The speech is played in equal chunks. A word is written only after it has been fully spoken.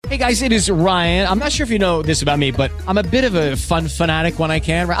Hey guys, it is Ryan. I'm not sure if you know this about me, but I'm a bit of a fun fanatic when I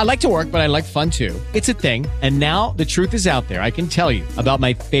can. I like to work, but I like fun too. It's a thing. And now the truth is out there. I can tell you about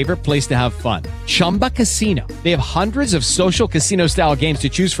my favorite place to have fun. Chumba Casino. They have hundreds of social casino style games to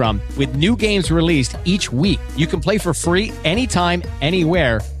choose from with new games released each week. You can play for free anytime,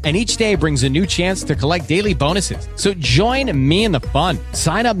 anywhere. And each day brings a new chance to collect daily bonuses. So join me in the fun.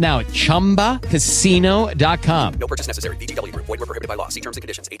 Sign up now at ChumbaCasino.com. No purchase necessary. VGW Group. Void where prohibited by law. See terms and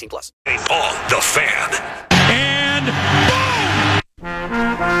conditions. 18+. On The Fan. And boom!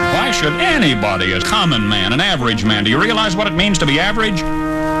 Why should anybody, a common man, an average man, do you realize what it means to be average?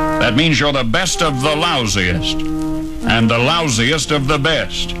 That means you're the best of the lousiest, and the lousiest of the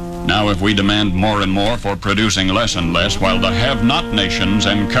best. Now, if we demand more and more for producing less and less, while the have-not nations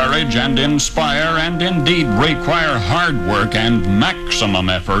encourage and inspire and indeed require hard work and maximum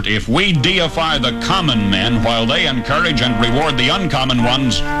effort, if we deify the common men while they encourage and reward the uncommon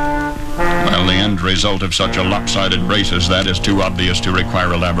ones, well, the end result of such a lopsided race as that is too obvious to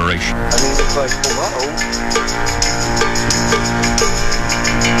require elaboration. I mean, it's like,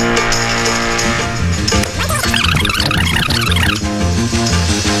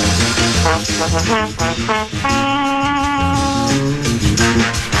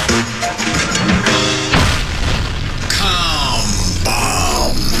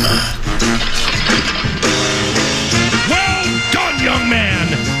 Well done, young man!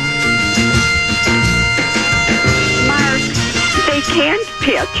 Mark, they can't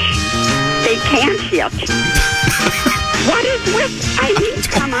pitch. They can't hit. What is with... I mean,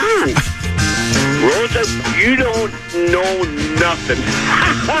 come on. Rosa, you don't know nothing.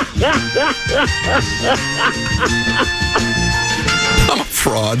 I'm a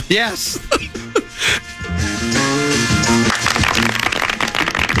fraud. Yes.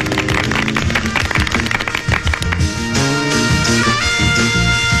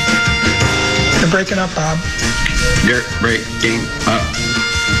 You're breaking up, Bob. You're breaking up.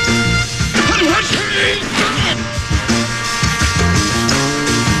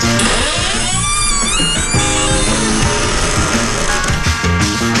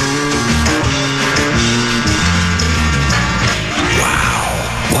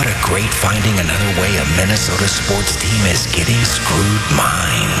 What a great finding another way a Minnesota sports team is getting screwed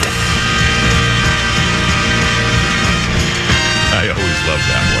mind. I always loved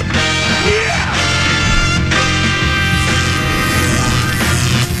that one. Yeah!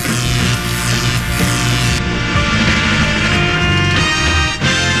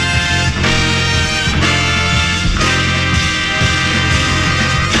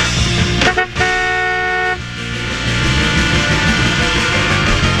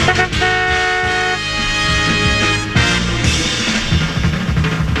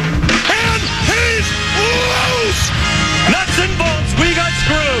 And he's loose! Nuts and bolts, we got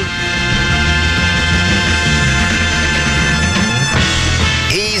screwed!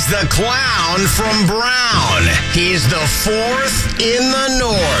 He's the clown from Brown. He's the fourth in the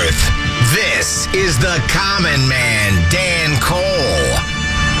north. This is the common man, Dan Cole.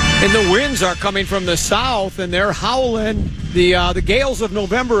 And the winds are coming from the south, and they're howling. The gales of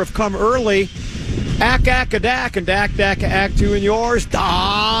November have come early. Ack-ack-a-dack, and dack-dack-ack to and yours.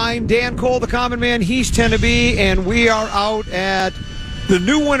 I'm Dan Cole, the common man. He's 10 to be, and we are out at the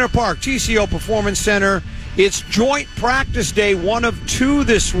new Winter Park, TCO Performance Center. It's joint practice day, one of two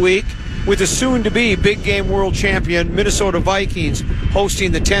this week, with the soon-to-be big game world champion Minnesota Vikings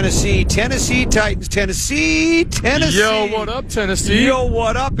hosting the Tennessee Titans. Tennessee. Yo, what up, Tennessee? Yo,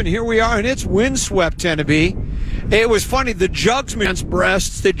 what up? And here we are, and it's windswept Tennessee. It was funny, the Jugs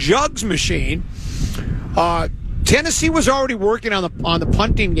machine. Tennessee was already working on the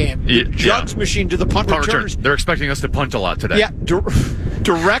punting game. The Jugs machine to the punt returners. They're expecting us to punt a lot today. Yeah,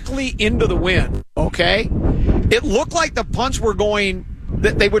 directly into the wind, okay? It looked like the punts were going,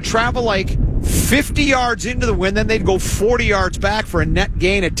 that they would travel like 50 yards into the wind, then they'd go 40 yards back for a net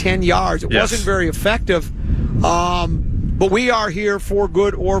gain of 10 yards. It wasn't very effective. But we are here for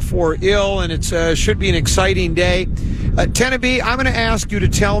good or for ill, and it should be an exciting day. Tennessee, I'm going to ask you to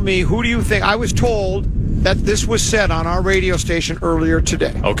tell me, who do you think? I was told that this was said on our radio station earlier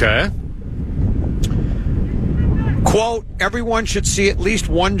today. Okay. Quote, everyone should see at least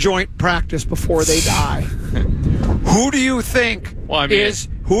one joint practice before they die. Who do you think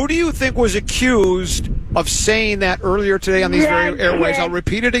who do you think was accused of saying that earlier today on these very airways? I'll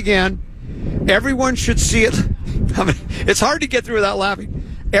repeat it again. Everyone should see it. I mean, it's hard to get through without laughing.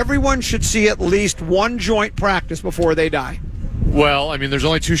 Everyone should see at least one joint practice before they die. Well, I mean, there's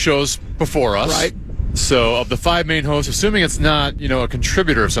only two shows before us. Right. So of the five main hosts, assuming it's not, a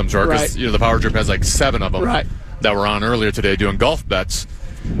contributor of some sort, because, the Power Trip has like 7 of them that were on earlier today doing golf bets.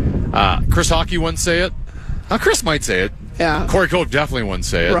 Chris Hockey wouldn't say it. Chris might say it. Yeah. Corey Cove definitely wouldn't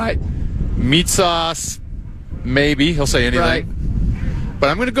say it. Right. Meat Sauce, maybe. He'll say anything. Right. But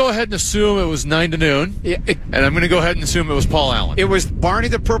I'm going to go ahead and assume it was 9 to noon. Yeah, and I'm going to go ahead and assume it was Paul Allen. It was Barney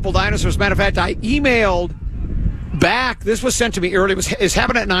the Purple Dinosaur. As a matter of fact, I emailed back. This was sent to me early. It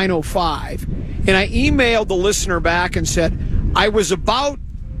happened at 9:05. And I emailed the listener back and said, I was about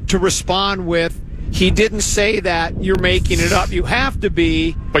to respond with, he didn't say that. You're making it up. You have to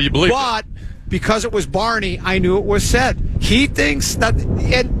be. But you believe But because it was Barney, I knew it was said. He thinks that.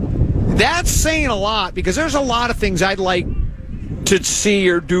 And that's saying a lot, because there's a lot of things I'd like to see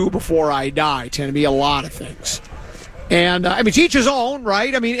or do before I die. Tend to be a lot of things. And, I mean, each his own,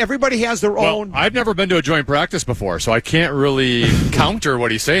 right? I mean, everybody has their own. I've never been to a joint practice before, so I can't really counter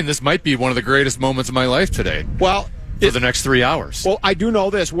what he's saying. This might be one of the greatest moments of my life today. Well, for the next 3 hours. Well, I do know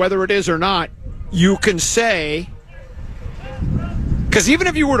this, whether it is or not, you can say, because even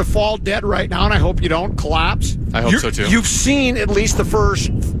if you were to fall dead right now, and I hope you don't collapse. I hope so, too. You've seen at least the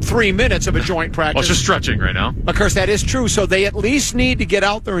first 3 minutes of a joint practice. Well, it's just stretching right now. Of course, that is true. So they at least need to get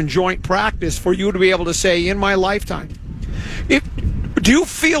out there in joint practice for you to be able to say, in my lifetime. Do you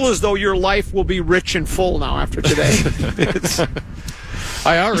feel as though your life will be rich and full now after today?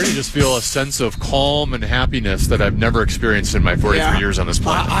 I already just feel a sense of calm and happiness that I've never experienced in my 43 years on this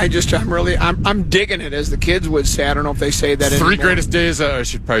planet. I'm digging it, as the kids would say. I don't know if they say that anymore. 3 greatest days, I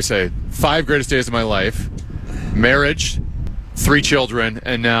should probably say 5 greatest days of my life. Marriage, 3 children,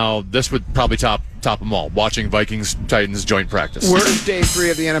 and now this would probably top them all. Watching Vikings-Titans joint practice. Where does day 3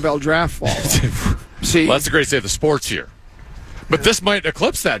 of the NFL draft fall? See, well, that's the greatest day of the sports here. But this might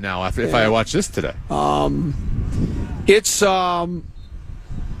eclipse that now if I watch this today. It's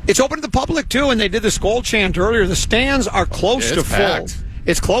open to the public, too, and they did the Skol chant earlier. The stands are close to packed. full.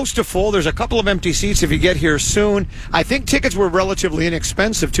 It's close to full. There's a couple of empty seats if you get here soon. I think tickets were relatively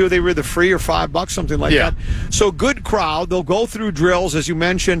inexpensive, too. They were either free or $5, something like that. So good crowd. They'll go through drills, as you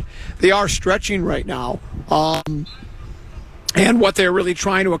mentioned. They are stretching right now. And what they're really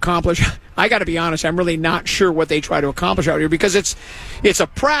trying to accomplish, I got to be honest, I'm really not sure what they try to accomplish out here, because it's a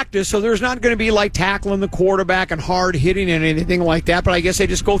practice, so there's not going to be like tackling the quarterback and hard hitting and anything like that. But I guess they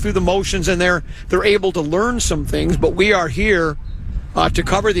just go through the motions and they're able to learn some things. But we are here to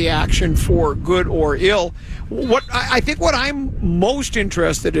cover the action for good or ill. I think what I'm most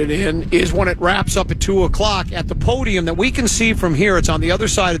interested in is when it wraps up at 2:00 at the podium that we can see from here. It's on the other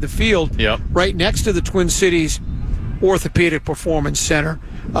side of the field, right next to the Twin Cities Orthopedic Performance Center.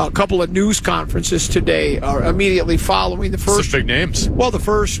 A couple of news conferences today are immediately following. The first, some big names. Well, the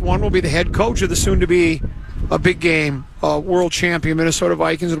first one will be the head coach of the soon-to-be a big game world champion Minnesota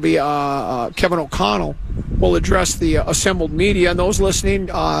Vikings. It'll be Kevin O'Connell will address the assembled media and those listening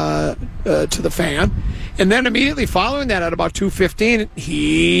to the Fan. And then immediately following that at about 2:15,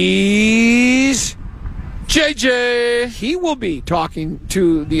 he's JJ. He will be talking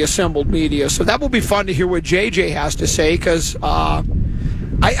to the assembled media. So that will be fun to hear what JJ has to say, because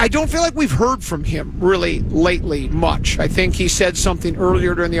I don't feel like we've heard from him really lately much. I think he said something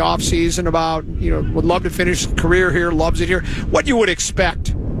earlier during the offseason about, would love to finish his career here, loves it here. What you would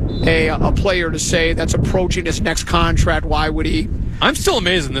expect a player to say that's approaching his next contract. Why would he? I'm still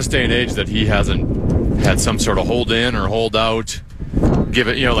amazed in this day and age that he hasn't had some sort of hold in or hold out. Give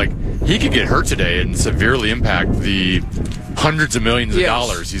it, he could get hurt today and severely impact the hundreds of millions of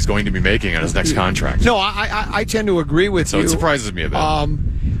dollars he's going to be making on his next contract. No, I tend to agree with you. So it surprises me a bit.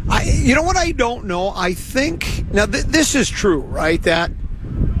 You know what I don't know? I think, now this is true, right? That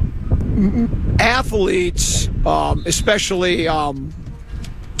athletes, especially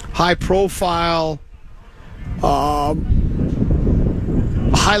high profile,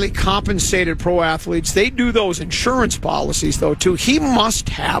 highly compensated pro athletes, they do those insurance policies, though, too. He must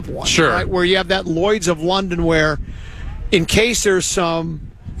have one. Sure. Right? Where you have that Lloyd's of London where, in case there's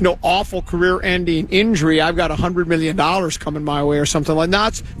some awful career-ending injury, I've got $100 million coming my way or something like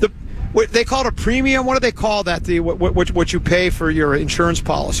that. What they call it a premium. What do they call that? What you pay for your insurance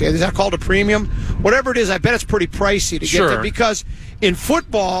policy? Is that called a premium? Whatever it is, I bet it's pretty pricey to get there, because in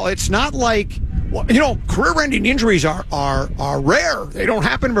football, it's not like, career-ending injuries are rare. They don't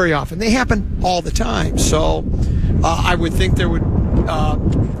happen very often. They happen all the time. So I would think there would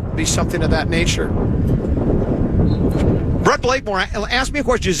be something of that nature. Brett Blakemore, ask me a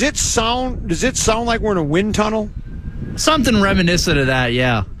question. Does it sound like we're in a wind tunnel? Something reminiscent of that,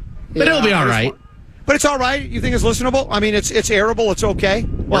 yeah. But it'll be all right. But it's all right? You think it's listenable? I mean, it's airable. It's okay?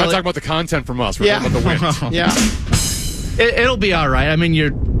 We're not talking about the content from us. We're talking about the wind. Yeah. It'll be all right. I mean,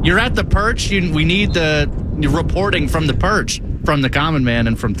 you're at the perch. We need the reporting from the perch, from the common man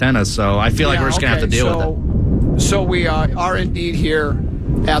and from tennis. So I feel like we're just going to have to deal with it. So we are indeed here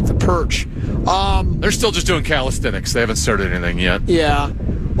at the perch. They're still just doing calisthenics. They haven't started anything yet. Yeah.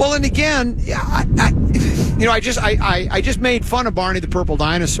 Well, and again, I just made fun of Barney the Purple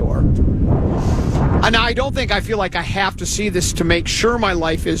Dinosaur. And I feel like I have to see this to make sure my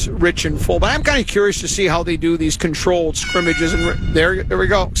life is rich and full. But I'm kind of curious to see how they do these controlled scrimmages. And there we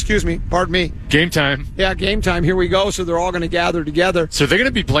go. Excuse me. Pardon me. Game time. Yeah, game time. Here we go. So they're all going to gather together. So they're going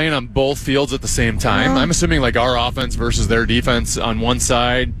to be playing on both fields at the same time. I'm assuming like our offense versus their defense on one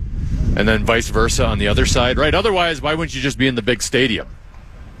side, and then vice versa on the other side, right? Otherwise, why wouldn't you just be in the big stadium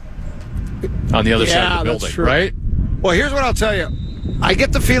on the other side of the building, right? Well, here's what I'll tell you. I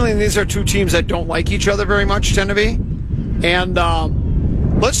get the feeling these are two teams that don't like each other very much, tend to be. And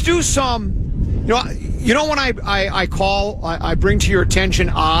let's do some, when I bring to your attention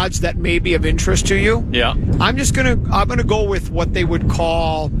odds that may be of interest to you. Yeah. I'm going to go with what they would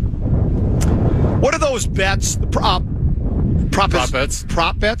call, what are those bets? Prop bets.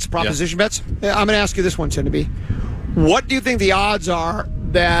 Proposition bets. I'm going to ask you this one, Tenneby. What do you think the odds are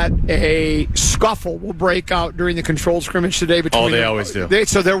that a scuffle will break out during the controlled scrimmage today between they always do.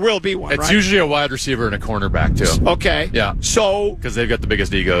 So there will be one, It's right? usually a wide receiver and a cornerback, too. Okay. Yeah. So because they've got the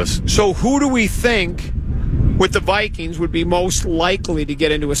biggest egos. So who do we think with the Vikings would be most likely to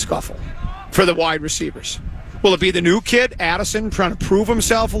get into a scuffle for the wide receivers? Will it be the new kid, Addison, trying to prove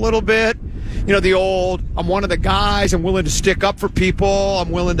himself a little bit? The old, I'm one of the guys, I'm willing to stick up for people, I'm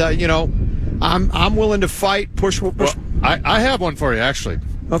willing to, I'm willing to fight, push. Well, I have one for you, actually.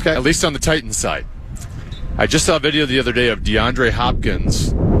 Okay. At least on the Titans side. I just saw a video the other day of DeAndre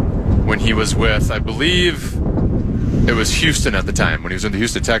Hopkins when he was with, I believe, it was Houston at the time, when he was in the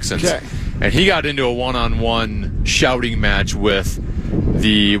Houston Texans. Okay. And he got into a one-on-one shouting match with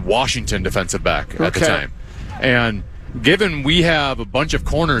the Washington defensive back at the time. And given we have a bunch of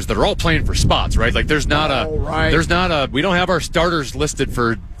corners that are all playing for spots, right? Like we don't have our starters listed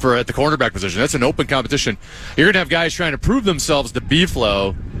for at the cornerback position. That's an open competition. You're going to have guys trying to prove themselves to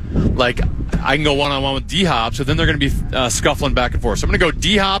B-Flow. Like, I can go one-on-one with D-Hop, so then they're going to be scuffling back and forth. So I'm going to go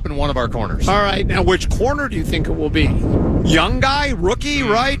D-Hop in one of our corners. All right. Now, which corner do you think it will be? Young guy, rookie,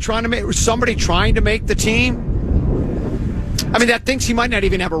 right? Somebody trying to make the team? I mean, that thinks he might not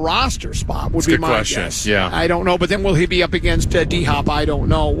even have a roster spot, would be my question. guess. Yeah. I don't know, but then will he be up against D-Hop? I don't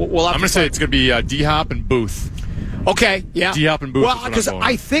know. I'm going to say it's going to be D-Hop and Booth. Okay, yeah. D-Hop and Booth. Well, because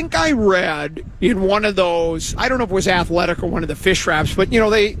I think I read in one of those, I don't know if it was Athletic or one of the fish wraps, but,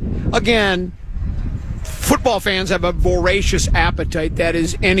 football fans have a voracious appetite that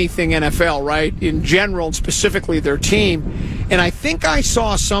is anything NFL, right? In general, and specifically their team. And I think I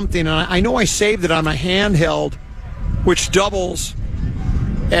saw something, and I know I saved it on my handheld, which doubles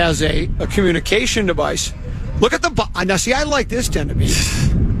as a communication device. Look at now, see, I like this, Tenneby.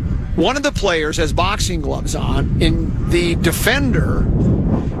 One of the players has boxing gloves on, and the defender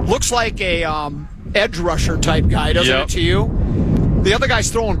looks like a edge rusher type guy, doesn't it to you? The other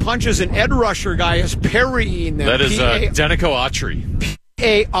guy's throwing punches, and edge rusher guy is parrying them. That is Denico Autry.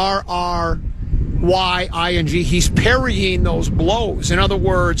 Parrying. He's parrying those blows. In other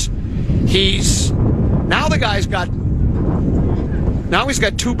words, he's got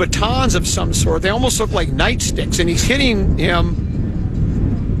two batons of some sort. They almost look like nightsticks, and he's hitting him.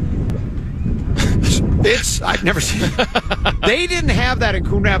 I've never seen it. They didn't have that in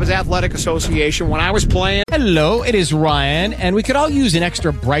Coon Rapids Athletic Association when I was playing. Hello, it is Ryan, and we could all use an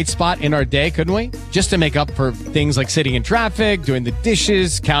extra bright spot in our day, couldn't we? Just to make up for things like sitting in traffic, doing the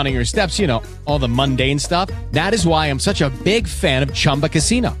dishes, counting your steps, all the mundane stuff. That is why I'm such a big fan of Chumba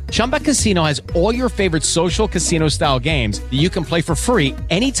Casino. Chumba Casino has all your favorite social casino-style games that you can play for free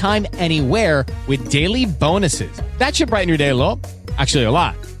anytime, anywhere with daily bonuses. That should brighten your day a little. Actually, a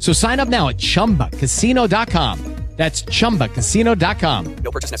lot. So sign up now at ChumbaCasino.com. That's ChumbaCasino.com.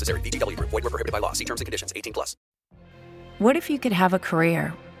 No purchase necessary. VGW Group. Void where prohibited by law. See terms and conditions. 18+. What if you could have a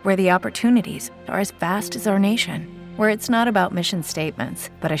career where the opportunities are as vast as our nation, where it's not about mission statements,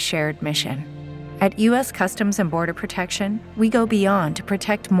 but a shared mission? At U.S. Customs and Border Protection, we go beyond to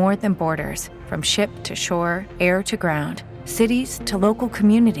protect more than borders. From ship to shore, air to ground, cities to local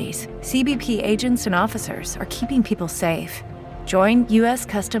communities, CBP agents and officers are keeping people safe. Join U.S.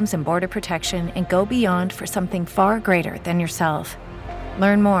 Customs and Border Protection and go beyond for something far greater than yourself.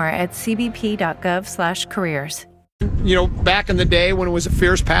 Learn more at cbp.gov/careers. Back in the day when it was a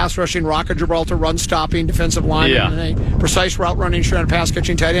fierce pass rushing, Rock of Gibraltar run stopping defensive line, and a precise route running, short pass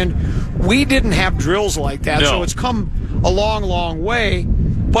catching tight end, we didn't have drills like that. No. So it's come a long, long way.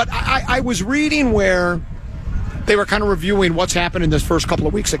 But I was reading where they were kind of reviewing what's happened in this first couple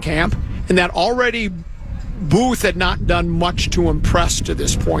of weeks of camp, and that already Booth had not done much to impress to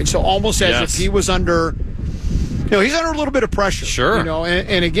this point. So almost as if he was under he's under a little bit of pressure. Sure.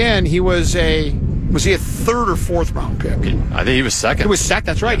 And again, was he a third or fourth round pick? I think he was second. He was second.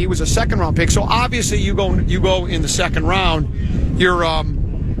 That's right. He was a second round pick. So obviously, you go in the second round, you're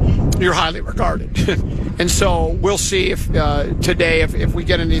highly regarded. And so we'll see if today if we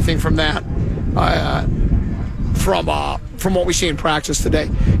get anything from that from what we see in practice today.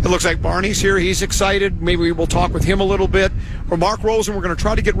 It looks like Barney's here. He's excited. Maybe we'll talk with him a little bit. Or Mark Rosen, we're going to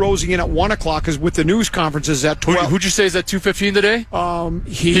try to get Rosie in at 1 o'clock because with the news conferences at 12. Who'd you say is at 2:15 today?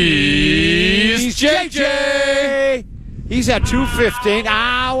 He's JJ. He's at 2:15.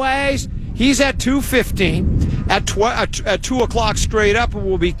 Always. He's at 2:15. At 2 o'clock straight up, it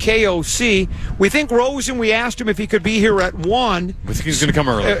will be KOC. We think Rosen, we asked him if he could be here at 1. We think he's going to come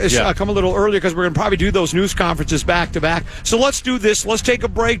early. Come a little earlier because we're going to probably do those news conferences back to back. So let's do this. Let's take a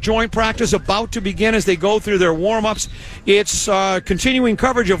break. Joint practice about to begin as they go through their warm-ups. It's continuing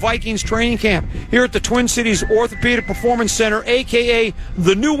coverage of Vikings training camp here at the Twin Cities Orthopedic Performance Center, a.k.a.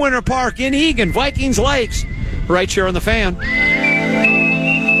 the New Winter Park in Eagan, Vikings Lakes, right here on The Fan.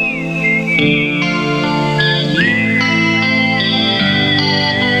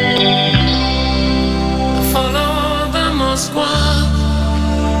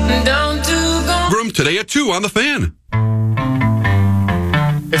 Progrum today at 2 on The Fan.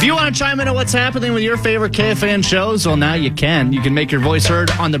 If you want to chime in on what's happening with your favorite KFAN shows, well, now you can. You can make your voice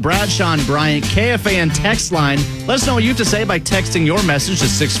heard on the Bradshaw and Bryant KFAN text line. Let us know what you have to say by texting your message to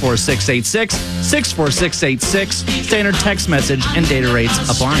 64686, 64686. Standard text message and data rates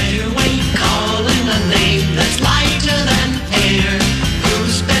apply. Calling a name that's lighter than air.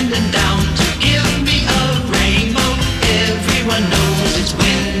 Who's bending down to give me a rainbow? Everyone knows it's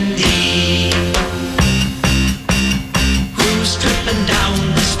windy. Who's tripping down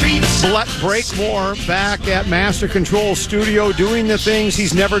the streets? Brett Breakmore back at Master Control Studio doing the things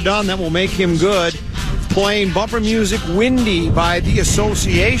he's never done that will make him good. Playing bumper music, Windy by the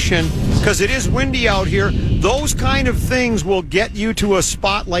Association, because it is windy out here. Those kind of things will get you to a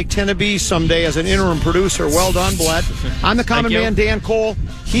spot like Tennessee someday as an interim producer. Well done, Blatt. I'm the common man, Dan Cole.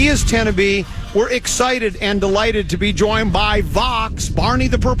 He is Tennessee. We're excited and delighted to be joined by Vox, Barney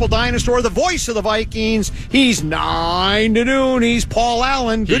the Purple Dinosaur, the voice of the Vikings. He's 9 to noon. He's Paul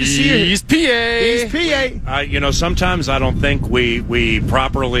Allen. Good to see you. He's PA. He's PA. Sometimes I don't think we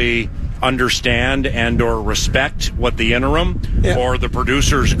properly understand and or respect what the interim or the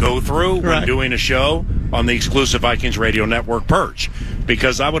producers go through when doing a show on the exclusive Vikings Radio Network Perch.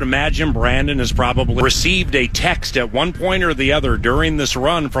 Because I would imagine Brandon has probably received a text at one point or the other during this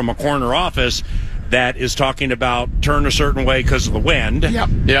run from a corner office that is talking about turn a certain way because of the wind.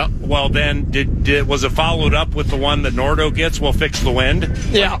 Yep. Well, then, was it followed up with the one that Nordo gets? We'll fix the wind.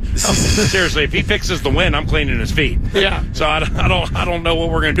 Yeah. Seriously, if he fixes the wind, I'm cleaning his feet. Yeah. So I don't know what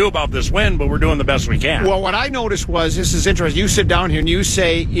we're going to do about this wind, but we're doing the best we can. Well, what I noticed was, this is interesting. You sit down here and you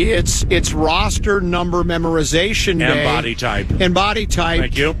say it's roster number memorization day. And body type. And body type.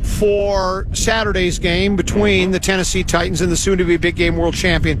 Thank you. For Saturday's game between the Tennessee Titans and the soon-to-be big game world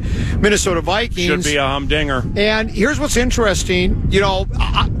champion Minnesota Vikings. Should be a humdinger. And here's what's interesting. You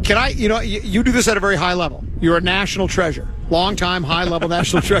do this at a very high level. You're a national treasure. Long-time, high-level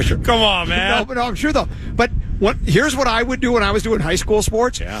national treasure. Come on, man. No, I'm sure, though. But here's what I would do when I was doing high school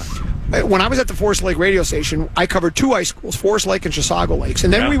sports. Yeah. When I was at the Forest Lake radio station, I covered 2 high schools, Forest Lake and Chisago Lakes.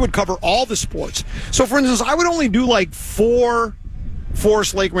 And then we would cover all the sports. So, for instance, I would only do like 4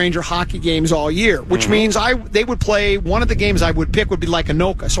 Forest Lake Ranger hockey games all year, which means they would play, one of the games I would pick would be like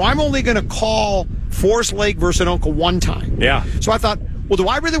Anoka. So I'm only going to call Forest Lake versus Anoka one time. Yeah. So I thought, well, do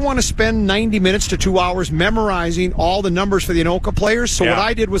I really want to spend 90 minutes to 2 hours memorizing all the numbers for the Anoka players? So what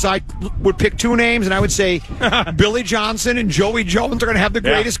I did was I would pick 2 names, and I would say Billy Johnson and Joey Jones are going to have the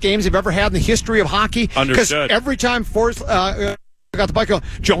greatest games they've ever had in the history of hockey. Understood. Because every time Forest... got the bike,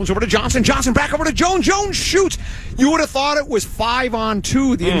 Jones over to Johnson, Johnson back over to Jones, Jones shoots. You would have thought it was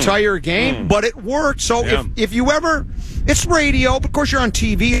 5-on-2 the entire game, but it worked. So if you ever, it's radio, but of course you're on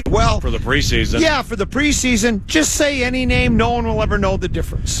TV as well. For the preseason. Yeah, for the preseason, just say any name, no one will ever know the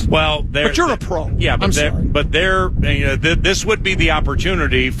difference. Well, but you're a pro. Yeah, but I'm sorry. this would be the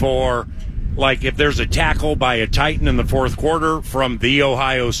opportunity for, like, if there's a tackle by a Titan in the fourth quarter from the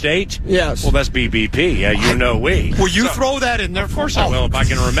Ohio State. Yes. Well, that's BBP. Yeah, we. Will you throw that in there? Of course I will, if I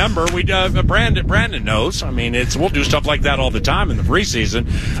can remember. Brandon knows. I mean, we'll do stuff like that all the time in the preseason.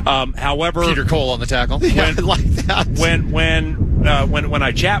 However, Peter Cole on the tackle. Like that. When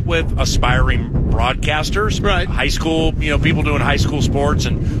I chat with aspiring broadcasters, high school, people doing high school sports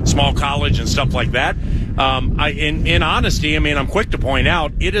and small college and stuff like that, in honesty, I mean, I'm quick to point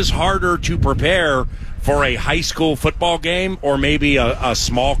out it is harder to prepare for a high school football game or maybe a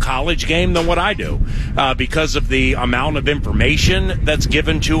small college game than what I do because of the amount of information that's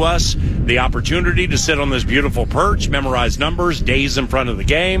given to us, the opportunity to sit on this beautiful perch, memorize numbers, days in front of the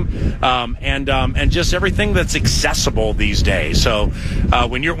game, and just everything that's accessible these days. So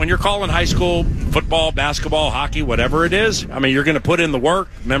when you're calling high school football, basketball, hockey, whatever it is, I mean, you're going to put in the work,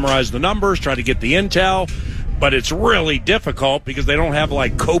 memorize the numbers, try to get the intel. But it's really difficult because they don't have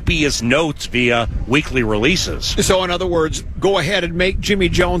like copious notes via weekly releases. So, in other words, go ahead and make Jimmy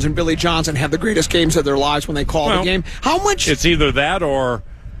Jones and Billy Johnson have the greatest games of their lives when they call the game. How much? It's either that or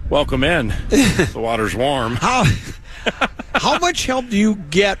welcome in. The water's warm. How much help do you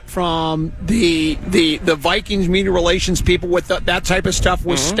get from the Vikings media relations people with that type of stuff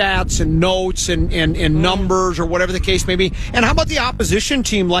with stats and notes and numbers or whatever the case may be? And how about the opposition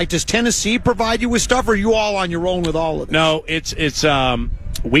team? Like, does Tennessee provide you with stuff, or are you all on your own with all of this? No, it's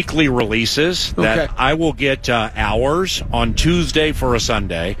weekly releases that I will get hours on Tuesday for a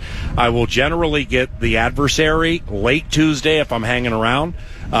Sunday. I will generally get the adversary late Tuesday if I'm hanging around.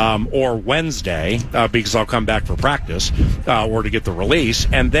 Or Wednesday because I'll come back for practice or to get the release,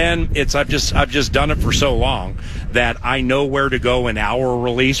 and then I've just done it for so long that I know where to go in our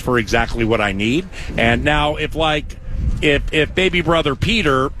release for exactly what I need. And now if baby brother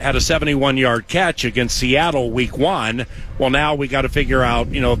Peter had a 71-yard catch against Seattle week 1, well, now we got to figure out,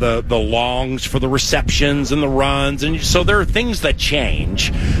 the longs for the receptions and the runs. And so there are things that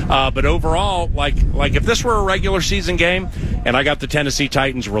change. But overall, like if this were a regular season game and I got the Tennessee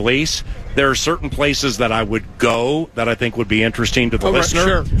Titans release, there are certain places that I would go that I think would be interesting to the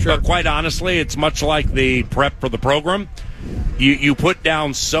listener. Sure. But quite honestly, it's much like the prep for the program. You put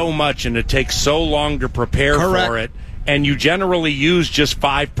down so much and it takes so long to prepare for it. And you generally use just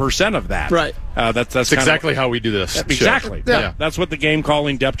 5% of that. Right. That's exactly how we do this. Exactly. Yeah. That's what the game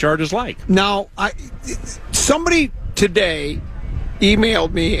calling depth chart is like. Now, somebody today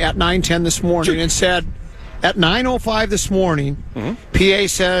emailed me at 9:10 this morning and said, at 9:05 this morning, PA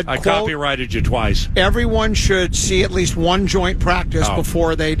said, I copyrighted you twice. Everyone should see at least one joint practice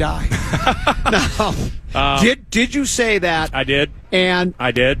before they die. Now, did you say that? I did. And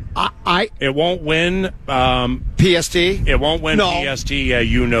I did. It won't win PST. It won't win PST.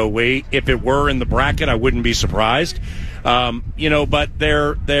 We. If it were in the bracket, I wouldn't be surprised. But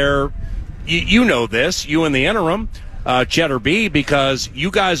they're you know this. You in the interim, Cheddar B, because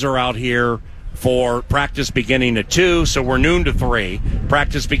you guys are out here for practice beginning at 2, so we're noon to 3.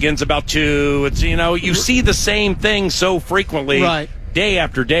 Practice begins about 2. It's you see the same thing so frequently. Right. Day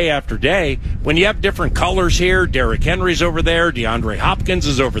after day after day. When you have different colors here, Derrick Henry's over there, DeAndre Hopkins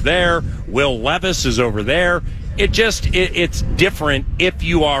is over there, Will Levis is over there. It's different if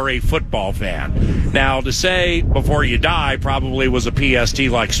you are a football fan. Now, to say before you die probably was a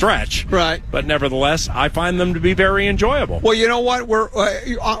PST-like stretch. Right. But nevertheless, I find them to be very enjoyable. Well, you know what?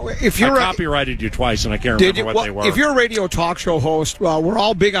 If you're I copyrighted you twice, and I can't remember what they were. If you're a radio talk show host, we're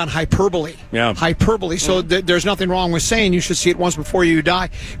all big on hyperbole. Yeah. Hyperbole. So there's nothing wrong with saying you should see it once before you die.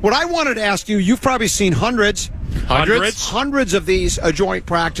 What I wanted to ask you, you've probably seen hundreds of these joint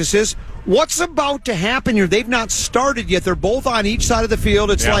practices. What's about to happen here? They've not started yet. They're both on each side of the field.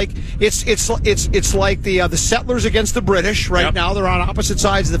 It's like it's like the Settlers against the British right now. They're on opposite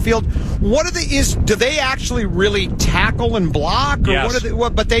sides of the field. Do they actually really tackle and block? Or yes.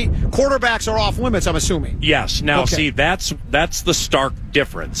 But quarterbacks are off limits, I'm assuming. Yes. Now see, that's the stark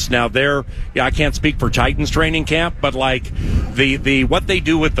difference. Now I can't speak for Titans training camp, but like the what they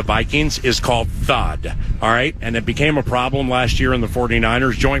do with the Vikings is called thud. All right, and it became a problem last year in the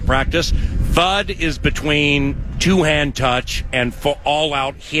 49ers joint practice. Thud is between two-hand touch and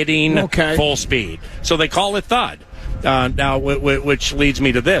all-out hitting full speed. So they call it thud. Now, which leads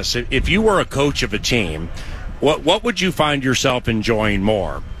me to this. If you were a coach of a team, what would you find yourself enjoying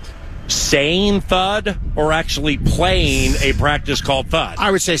more? Saying thud or actually playing a practice called thud?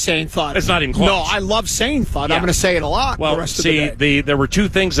 I would say saying thud. It's not even close. No, I love saying thud. Yeah. I'm going to say it a lot the rest of the day. There were two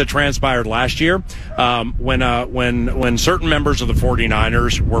things that transpired last year. When certain members of the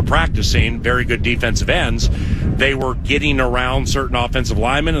 49ers were practicing very good defensive ends, they were getting around certain offensive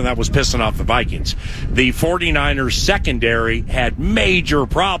linemen, and that was pissing off the Vikings. The 49ers secondary had major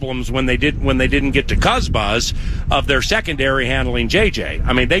problems when they didn't get to Cuzbuzz of their secondary handling JJ.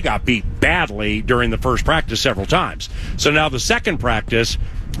 I mean, they got beat badly during the first practice several times. So now the second practice,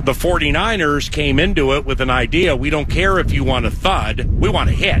 the 49ers came into it with an idea. We don't care if you want to thud. We want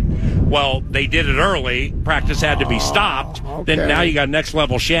to hit. Well, they did it early. Practice had to be stopped. Then now you got next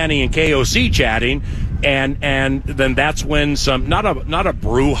level Shanny and KOC chatting. And then that's when some not a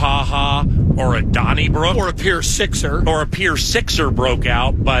brouhaha a Donnybrook or a Pier Sixer broke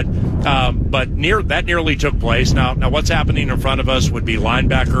out, but that nearly took place. Now what's happening in front of us would be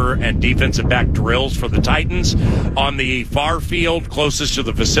linebacker and defensive back drills for the Titans on the far field closest to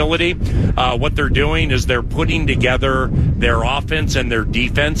the facility. What they're doing is they're putting together their offense and their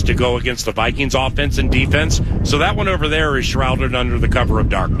defense to go against the Vikings offense and defense. So that one over there is shrouded under the cover of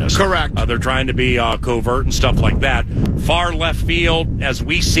darkness. Correct. They're trying to be covert and stuff like that. Far left field, as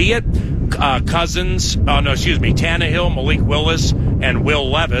we see it, Tannehill, Malik Willis, and Will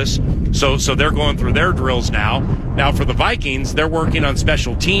Levis. So they're going through their drills now. Now for the Vikings, they're working on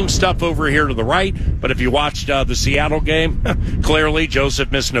special team stuff over here to the right. But if you watched the Seattle game, clearly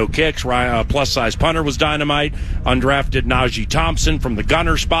Joseph missed no kicks. Plus-size punter was dynamite. Undrafted Najee Thompson from the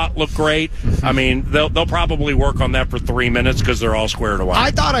gunner spot looked great. I mean, they'll probably work on that for 3 minutes because they're all squared away.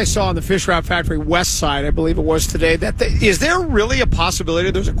 I thought I saw on the Fish Wrap Factory West Side, I believe it was today, is there really a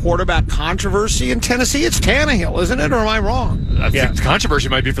possibility there's a quarterback controversy in Tennessee? It's Tannehill, isn't it, or am I wrong? I think the controversy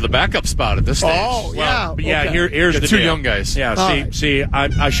might be for the backup spot at this stage. Oh, yeah. Here's the two deal. young guys. Yeah, see,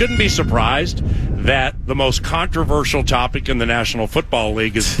 I shouldn't be surprised that the most controversial topic in the National Football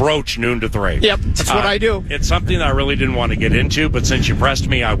League is broach noon to 3. Yep, that's what I do. It's something I really didn't want to get into, but since you pressed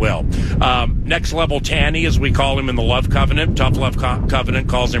me, I will. Next level Tanny, as we call him in the Love Covenant. Tough Love Covenant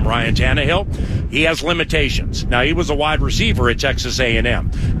calls him Ryan Tannehill. He has limitations. Now, he was a wide receiver at Texas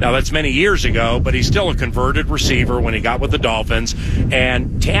A&M. Now, that's many years ago, but he's still a converted receiver when he got with the Dolphins.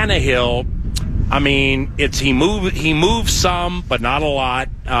 And Tannehill, I mean, he moves some, but not a lot.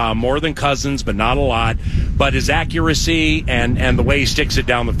 More than Cousins, but not a lot. But his accuracy and the way he sticks it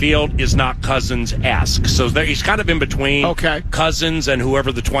down the field is not Cousins-esque. So he's kind of in between Cousins and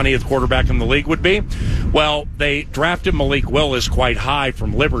whoever the 20th quarterback in the league would be. Well, they drafted Malik Willis quite high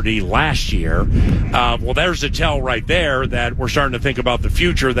from Liberty last year. Well, there's a tell right there that we're starting to think about the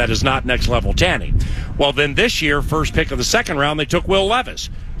future that is not next level Tanny. Well, then this year, first pick of the second round, they took Will Levis.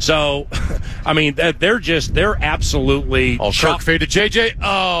 So, I mean, they're absolutely Kirk faded JJ.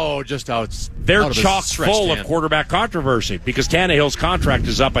 Oh, just out. They're chock full of quarterback controversy because Tannehill's contract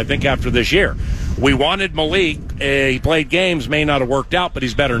is up, I think, after this year. We wanted Malik. He played games, may not have worked out, but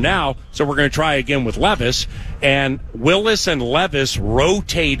he's better now. So we're going to try again with Levis. And Willis and Levis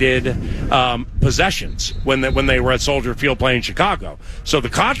rotated possessions when they were at Soldier Field playing Chicago. So the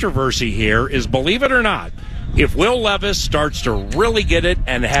controversy here is, believe it or not, if Will Levis starts to really get it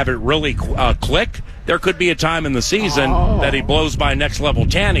and have it really click, there could be a time in the season that he blows by next level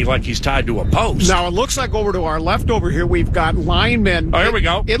Tanny like he's tied to a post. Now, it looks like over to our left over here, we've got linemen. Oh, here we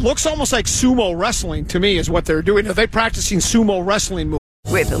go. It looks almost like sumo wrestling to me is what they're doing. Are they practicing sumo wrestling moves?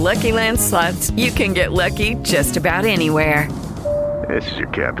 With the Lucky Land Slots, you can get lucky just about anywhere. This is your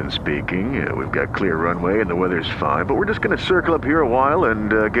captain speaking. We've got clear runway and the weather's fine, but we're just going to circle up here a while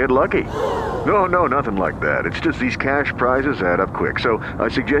and get lucky. No, nothing like that. It's just these cash prizes add up quick. So I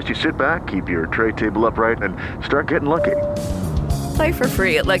suggest you sit back, keep your tray table upright, and start getting lucky. Play for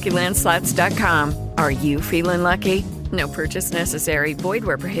free at LuckyLandSlots.com. Are you feeling lucky? No purchase necessary. Void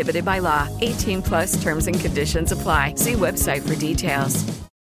where prohibited by law. 18+ terms and conditions apply. See website for details.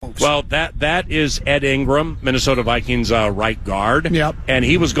 Well, that is Ed Ingram, Minnesota Vikings right guard. Yep. And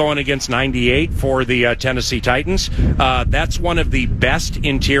he was going against 98 for the Tennessee Titans. That's one of the best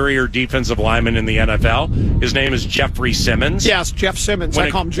interior defensive linemen in the NFL. His name is Jeffrey Simmons. Yes, Jeff Simmons.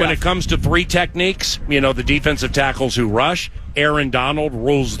 I call him Jeff. When it comes to three techniques, the defensive tackles who rush, Aaron Donald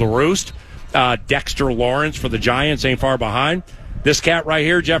rules the roost. Dexter Lawrence for the Giants ain't far behind. This cat right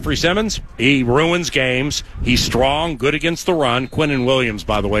here, Jeffrey Simmons, he ruins games. He's strong, good against the run. Quinnen Williams,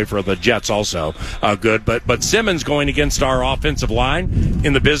 by the way, for the Jets also good. But Simmons going against our offensive line.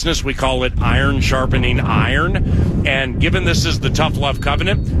 In the business, we call it iron sharpening iron. And given this is the Tough Love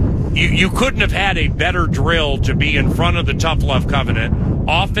Covenant, you couldn't have had a better drill to be in front of the Tough Love Covenant.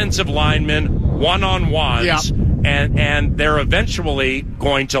 Offensive linemen, one-on-ones. Yep. And they're eventually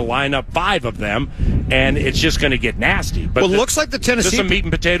going to line up 5 of them, and it's just going to get nasty. But it looks like the Tennessee... This is a meat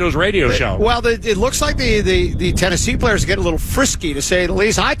and potatoes radio show. Well, it looks like the Tennessee players get a little frisky, to say the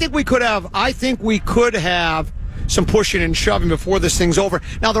least. I think we could have some pushing and shoving before this thing's over.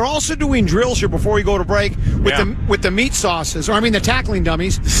 Now, they're also doing drills here before we go to break with the meat sauces, or the tackling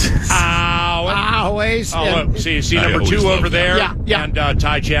dummies. See number 2 over there, and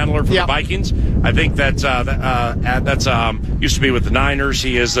Ty Chandler from the Vikings. I think that's used to be with the Niners.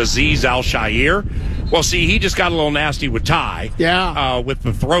 He is Azeez Al-Shaair. Well, see, he just got a little nasty with Ty. With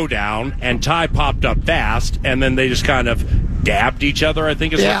the throwdown, and Ty popped up fast, and then they just kind of dabbed each other, I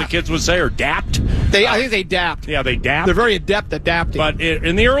think is what the kids would say, or dapped. I think they dapped. Yeah, they dapped. They're very adept at dapping. But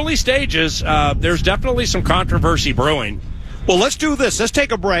in the early stages, there's definitely some controversy brewing. Well, let's do this. Let's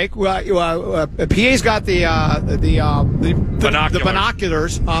take a break. PA's got the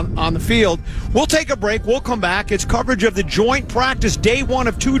binoculars on the field. We'll take a break. We'll come back. It's coverage of the joint practice, day one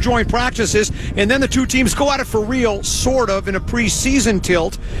of 2 joint practices, and then the 2 teams go at it for real, sort of, in a preseason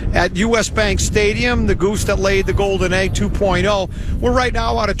tilt at U.S. Bank Stadium, the goose that laid the golden egg 2.0. We're right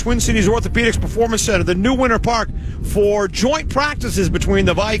now out of Twin Cities Orthopedics Performance Center, the new Winter Park, for joint practices between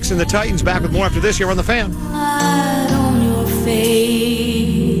the Vikes and the Titans. Back with more after this here on The Fan. On your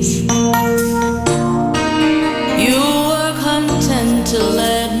face, you were content to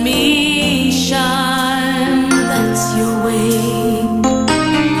let me shine. That's your way.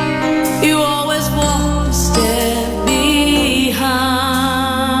 You always walk a step behind.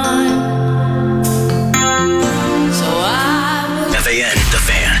 So I was FAN, The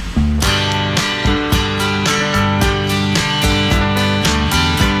Fan.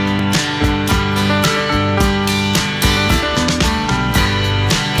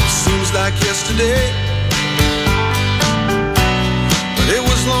 Seems like yesterday, but it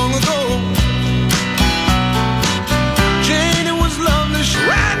was long ago. Jane, it was lovely, she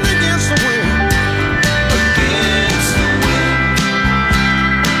riding against the wind, against the wind,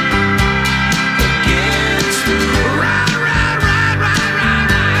 against the wind. Ride, ride, ride, ride, ride,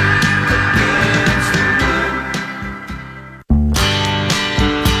 ride, against the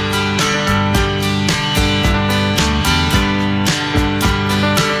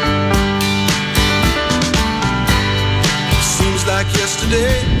Seems like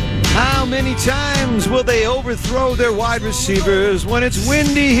yesterday. How many times will they overthrow their wide receivers when it's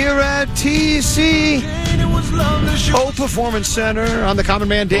windy here at TC? Performance Center. I'm the common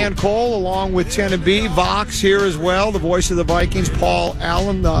man, Dan Cole, along with Tanner B. Vox here as well, the voice of the Vikings, Paul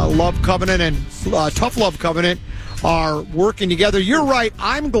Allen, Love Covenant and Tough Love Covenant are working together. You're right.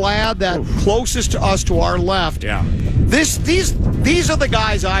 I'm glad that closest to us to our left. Yeah. These are the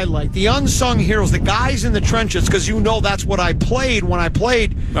guys I like, the unsung heroes, the guys in the trenches, because that's what I played when I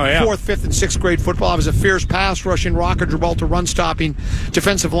played 4th, 5th, and 6th grade football. I was a fierce pass rushing, rocker, Gibraltar run-stopping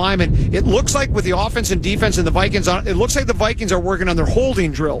defensive lineman. It looks like with the offense and defense and the Vikings, it looks like the Vikings are working on their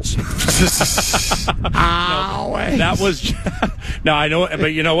holding drills. Ow. That was... No, I know,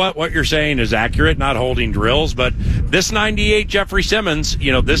 but you know what? What you're saying is accurate, not holding drills, but this 98 Jeffrey Simmons,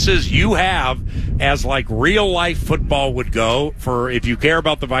 this is, you have, as like real-life football would go, for if you care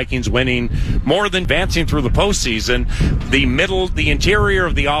about the Vikings winning more than advancing through the postseason, the interior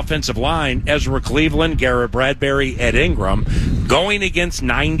of the offensive line, Ezra Cleveland, Garrett Bradbury, Ed Ingram, going against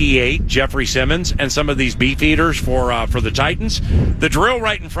 98 Jeffrey Simmons and some of these beef eaters for the Titans. The drill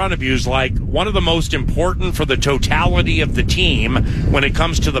right in front of you is like one of the most important for the totality of the team when it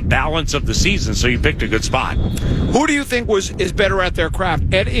comes to the balance of the season, so you picked a good spot. Who do you think is better at their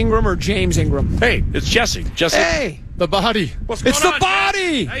craft, Ed Ingram or James Ingram? Hey, it's Jesse. Hey, the body. What's going on, the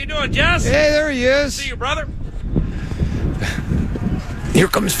body. Jess? How you doing, Jess? Hey, there he is. See you, brother. Here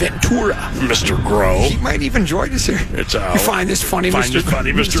comes Ventura. Mr. Grove. He might even join us here. You find this funny,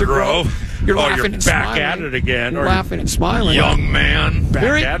 Mr. Grove. You're laughing and back smiling. at it again. You're laughing and smiling. Young man.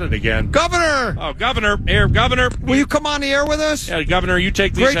 Back at it again. Governor! Oh, Governor. Here, Governor. Will you come on the air with us? Yeah, Governor, you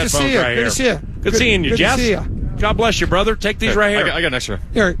take these headphones right here. Great to see you. Good seeing you, good Jess. to see you. God bless you, brother. Take these right here. I got an extra.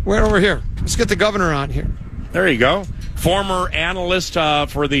 Here, right over here. Let's get the governor on here. There you go. Former analyst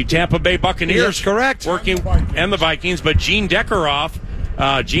for the Tampa Bay Buccaneers. That's correct. Working, and the Vikings, but Gene Deckeroff,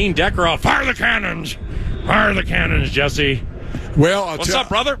 fire the cannons. Fire the cannons, Jesse. Well, what's up,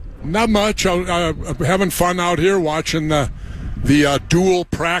 brother? Not much. I'm having fun out here watching the dual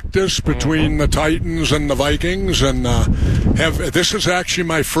practice between the Titans and the Vikings, and this is actually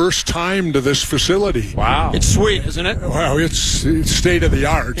my first time to this facility. Wow, it's sweet, isn't it? Well, it's state of the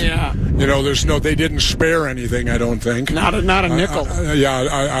art. Yeah, they didn't spare anything. I don't think not a nickel.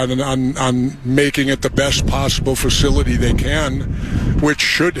 On making it the best possible facility they can, which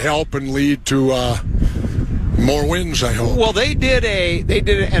should help and lead to more wins, I hope. Well, they did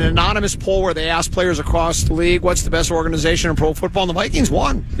an anonymous poll where they asked players across the league what's the best organization in pro football, and the Vikings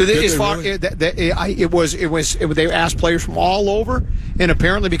won. They asked players from all over, and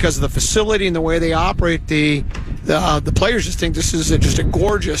apparently because of the facility and the way they operate, the players just think this is just a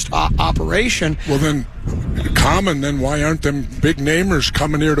gorgeous operation. Well, then, why aren't them big namers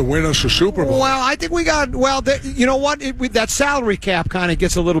coming here to win us a Super Bowl? Well, I think we got, you know what? That salary cap kind of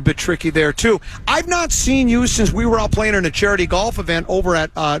gets a little bit tricky there, too. I've not seen you since we were out playing in a charity golf event over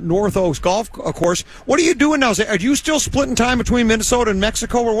at North Oaks Golf Course. What are you doing now? Are you still splitting time between Minnesota and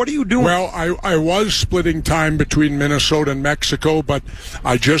Mexico, or what are you doing? Well, I was splitting time between Minnesota and Mexico, but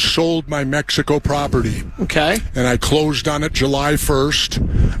I just sold my Mexico property. Okay. And I closed on it July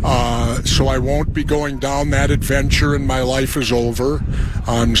 1st, so I won't be going down that that adventure in my life is over.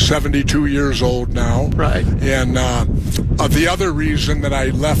 I'm 72 years old now. Right. And the other reason that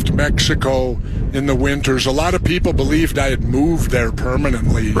I left Mexico in the winters, a lot of people believed I had moved there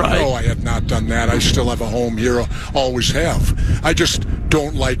permanently. Right. No, I had not done that. I still have a home here, always have. I just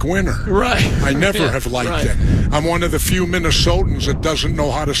don't like winter. Right. I never have liked it. I'm one of the few Minnesotans that doesn't know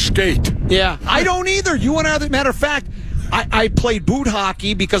how to skate. Yeah, I don't either. You and I, as a matter of fact, I played boot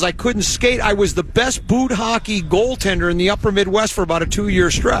hockey because I couldn't skate. I was the best boot hockey goaltender in the upper Midwest for about a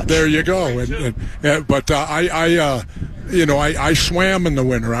 2-year stretch. There you go. I swam in the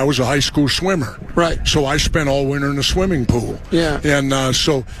winter. I was a high school swimmer. Right. So I spent all winter in a swimming pool. Yeah. And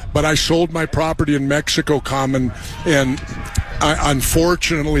but I sold my property in Mexico, Common, and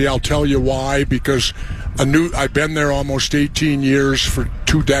unfortunately, I'll tell you why, because I've been there almost 18 years, for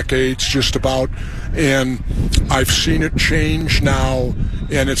 2 decades, just about, and I've seen it change now,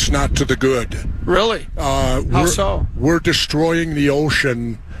 and it's not to the good. Really? How so? We're destroying the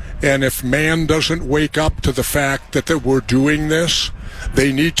ocean, and if man doesn't wake up to the fact that we're doing this,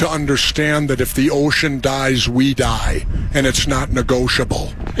 they need to understand that if the ocean dies, we die, and it's not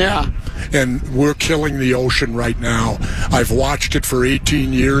negotiable. Yeah. And we're killing the ocean right now. I've watched it for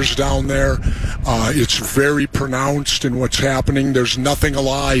 18 years down there. It's very pronounced in what's happening. There's nothing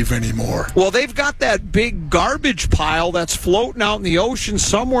alive anymore. Well, they've got that big garbage pile that's floating out in the ocean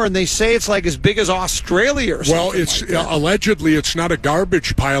somewhere, and they say it's like as big as Australia or something. Well, it's allegedly it's not a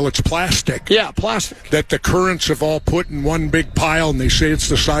garbage pile, it's plastic. Yeah, plastic. That the currents have all put in one big pile, and they say it's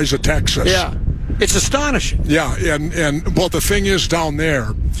the size of Texas. Yeah. It's astonishing. Yeah, and well, the thing is down there,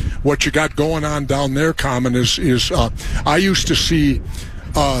 what you got going on down there, Common, is I used to see,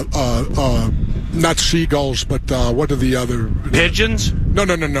 not seagulls, but what are the other? Pigeons? No,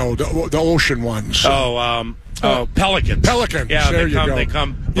 the ocean ones. Pelicans. Pelicans. Yeah, there they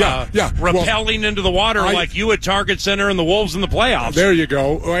come rappelling into the water like you at Target Center and the Wolves in the playoffs. There you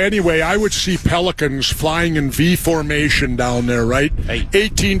go. Anyway, I would see pelicans flying in V formation down there, right?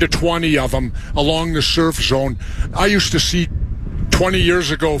 18 to 20 of them along the surf zone. I used to see 20 years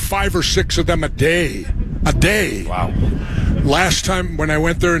ago 5 or 6 of them a day. A day. Wow. Last time when I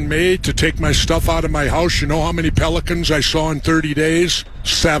went there in May to take my stuff out of my house, you know how many pelicans I saw in 30 days?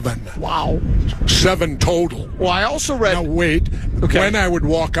 7. Wow. 7 total. Well, I also read... Now, wait. Okay. When I would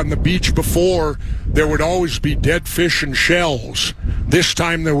walk on the beach before, there would always be dead fish and shells. This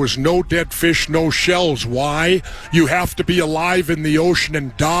time there was no dead fish, no shells. Why? You have to be alive in the ocean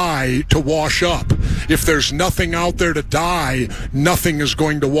and die to wash up. If there's nothing out there to die, nothing is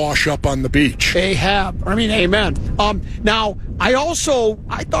going to wash up on the beach. Amen. Now, I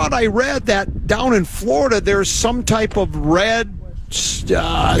thought I read that down in Florida there's some type of red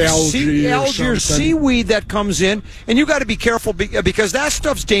algae or seaweed that comes in, and you got to be careful because that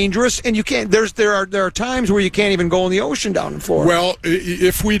stuff's dangerous, and you can't. There are times where you can't even go in the ocean down in Florida. Well,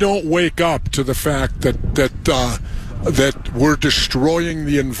 if we don't wake up to the fact that we're destroying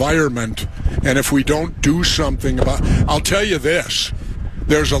the environment, and if we don't do something about, I'll tell you this.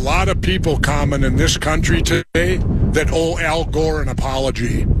 There's a lot of people common in this country today that owe Al Gore an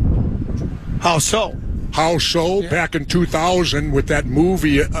apology. How so? How so? Yeah. Back in 2000 with that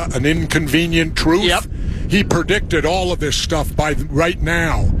movie, An Inconvenient Truth, yep. He predicted all of this stuff by right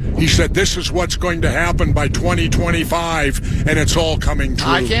now. He said this is what's going to happen by 2025, and it's all coming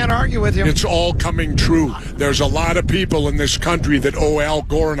true. I can't argue with you. It's all coming true. There's a lot of people in this country that owe Al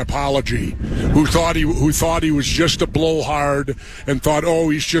Gore an apology, who thought he was just a blowhard and thought, oh,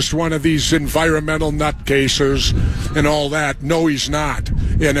 he's just one of these environmental nutcases and all that. No, he's not.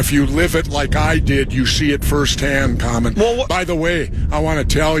 And if you live it like I did, you see it firsthand, Common. Well, by the way, I want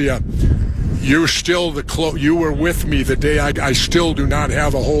to tell you, you're still you were with me the day I still do not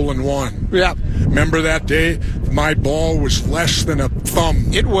have a hole-in-one. Yeah. Remember that day? My ball was less than a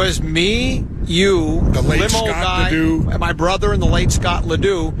thumb. It was me, you, the late limo Scott guy, Ledoux, my brother, and the late Scott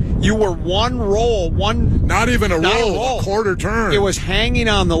Ledoux. You were one roll, not even a roll, a quarter turn. It was hanging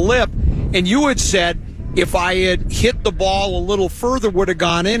on the lip, and you had said, if I had hit the ball a little further, would have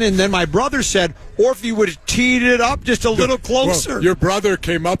gone in. And then my brother said, or if you would have teed it up just a little closer. Well, your brother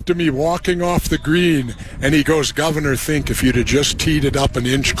came up to me walking off the green, and he goes, Governor, think if you'd have just teed it up an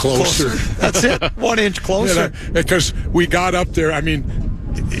inch closer. That's it, 1 inch closer. Because we got up there,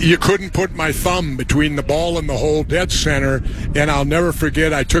 you couldn't put my thumb between the ball and the hole dead center, and I'll never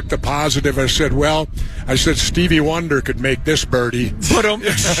forget, I took the positive. I said, Stevie Wonder could make this birdie.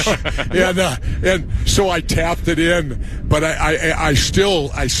 And so I tapped it in, but I still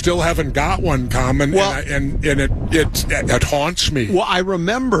haven't got one, Common, and it haunts me. Well, I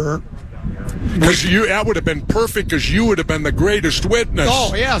remember Because that would have been perfect, because you would have been the greatest witness.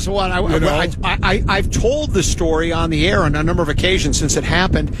 Oh, yeah. So what? I've told the story on the air on a number of occasions since it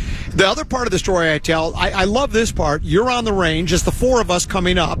happened. The other part of the story I tell, I love this part. You're on the range. It's the four of us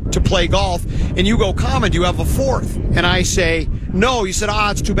coming up to play golf, and you go, "Common, do you have a fourth?" And I say, "No." You said,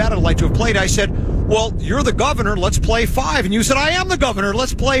 "It's too bad. I'd like to have played." I said, "Well, you're the governor. Let's play five." And you said, "I am the governor.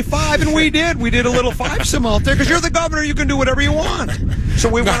 Let's play five." And we did. We did a little five-some out there, because you're the governor. You can do whatever you want. So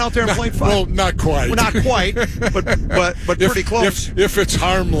we went out there and played five. Well, not quite. Well, not quite, but pretty close. If it's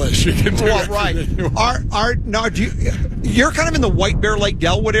harmless, you can do it. Right. You're kind of in the White Bear Lake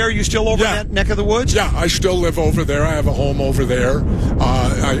Delwood area. You still over in that neck of the woods? Yeah, I still live over there. I have a home over there.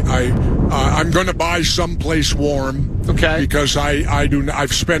 I'm going to buy someplace warm. Okay. Because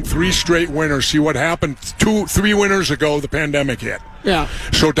I've spent 3 straight winters. See what happened? 3 winters ago, the pandemic hit. Yeah.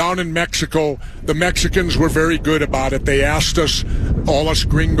 So down in Mexico, the Mexicans were very good about it. They asked us, all us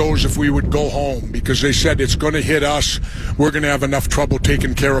gringos, if we would go home, because they said it's going to hit us. We're going to have enough trouble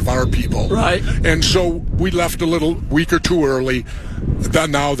taking care of our people. Right. And so we left a week or two early.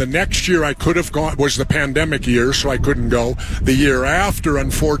 Now, the next year I could have gone was the pandemic year, so I couldn't go. The year after,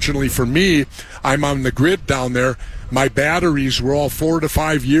 unfortunately for me, I'm on the grid down there. My batteries were all 4 to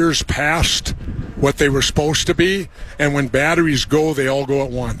 5 years past what they were supposed to be, and when batteries go, they all go at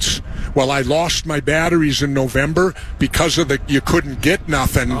once. Well, I lost my batteries in November because of you couldn't get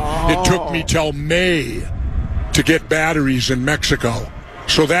nothing. It took me till May to get batteries in Mexico.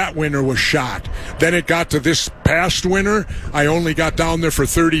 So that winter was shot. Then it got to this past winter. I only got down there for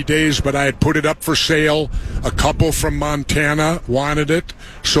 30 days, but I had put it up for sale. A couple from Montana wanted it,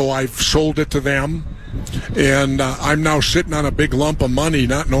 so I've sold it to them. And I'm now sitting on a big lump of money,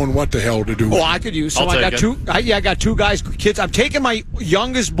 not knowing what the hell to do. Well, I could use some. I got two guys, kids. I'm taking my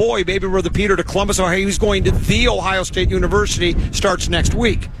youngest boy, baby brother Peter, to Columbus, Ohio. He's going to The Ohio State University. Starts next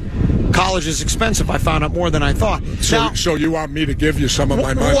week. College is expensive. I found out more than I thought. So you want me to give you some of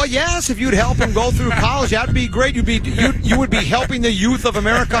my money? Well, yes. If you'd help him go through college, that'd be great. You would be helping the youth of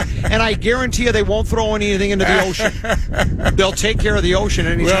America, and I guarantee you they won't throw anything into the ocean. They'll take care of the ocean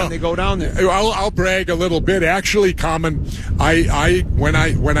anytime they go down there. I'll brag a little bit. Actually, Common, when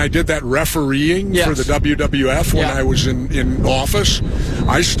I did that refereeing for the WWF when I was in office,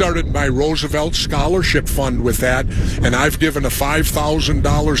 I started my Roosevelt Scholarship Fund with that, and I've given a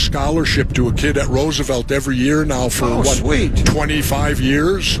 $5,000 scholarship to a kid at Roosevelt every year now for 25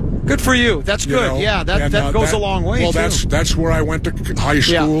 years. Good for you. That's good. That goes a long way. Well, that's where I went to high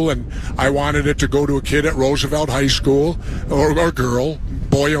school, and I wanted it to go to a kid at Roosevelt High School or girl,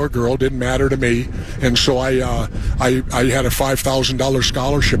 boy or girl, didn't matter to me. And so I had a $5,000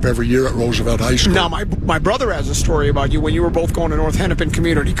 scholarship every year at Roosevelt High School. Now, my brother has a story about you when you were both going to North Hennepin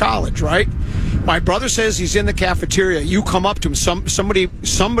Community College, right? My brother says he's in the cafeteria. You come up to him. Somebody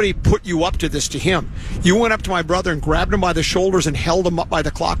put you up to this to him. You went up to my brother and grabbed him by the shoulders and held him up by the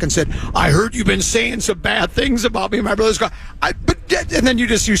clock and said, "I heard you've been saying some bad things about me." My brother's going, and then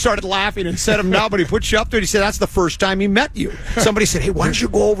you started laughing and set him down, but he put you up there. He said that's the first time he met you. Somebody said, "Hey, why don't you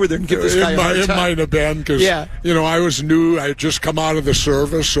go over there and give this guy a hard time?" It might have been because I was new. I had just come out of the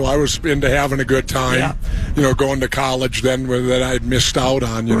service, so I was into having a good time. Yeah. Going to college then that I'd missed out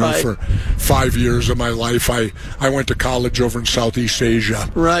on. For 5 years of my life, I went to college over in Southeast Asia.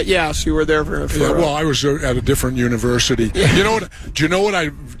 Right. Yes, you were there for. Well, I was at a different university. Yeah. Do you know what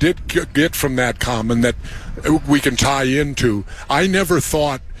I did get from that, Common, that we can tie into? I never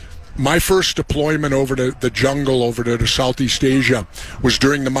thought. My first deployment over to the jungle over to Southeast Asia was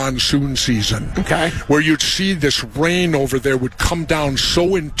during the monsoon season. Okay. Where you'd see this rain over there would come down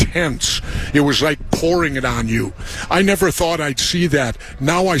so intense, it was like pouring it on you. I never thought I'd see that.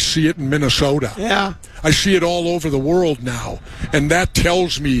 Now I see it in Minnesota. Yeah. I see it all over the world now. And that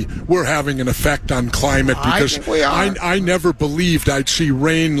tells me we're having an effect on climate because I never believed I'd see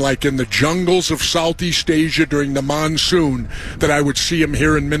rain like in the jungles of Southeast Asia during the monsoon, that I would see them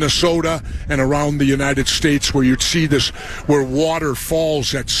here in Minnesota and around the United States, where you'd see this, where water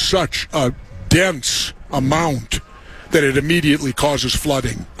falls at such a dense amount that it immediately causes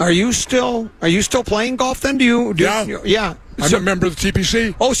flooding. Are you still playing golf then? Yeah. I'm a member of the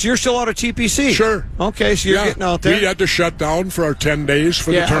TPC. Oh, so you're still out of TPC? Sure. Okay, so you're getting out there. We had to shut down for our 10 days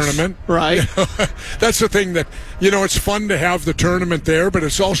for the tournament. Right. That's the thing that, it's fun to have the tournament there, but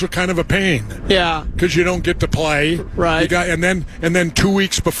it's also kind of a pain. Yeah. Because you don't get to play. Right. And then 2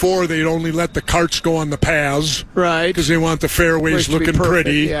 weeks before, they'd only let the carts go on the paths. Right. Because they want the fairways looking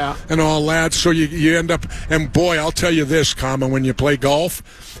pretty and all that. So you end up, and boy, I'll tell you this, Common, when you play golf,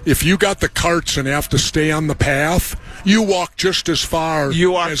 if you got the carts and have to stay on the path, you walk just as far as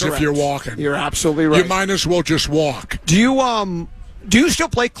correct. if you're walking. You're absolutely right. You might as well just walk. Do you Do you still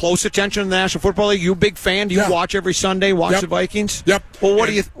pay close attention to the National Football League? You a big fan? Do you watch every Sunday? Watch the Vikings? Yep. Well,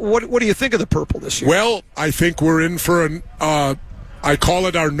 what do you think of the purple this year? Well, I think we're in for an. I call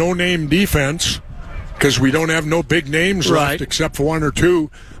it our no-name defense because we don't have no big names left except for one or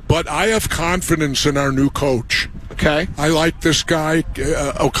two. But I have confidence in our new coach. Okay. I like this guy,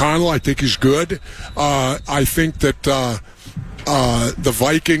 O'Connell. I think he's good. I think that the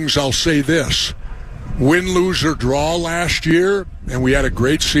Vikings, I'll say this, win, lose, or draw last year, and we had a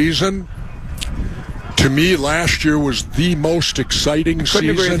great season. To me, last year was the most exciting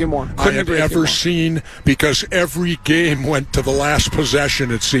season I had ever seen because every game went to the last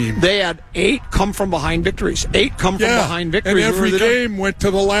possession, it seemed. They had 8 come-from-behind victories. 8 come-from-behind victories. And every game went to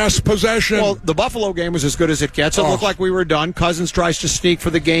the last possession. Well, the Buffalo game was as good as it gets. It looked like we were done. Cousins tries to sneak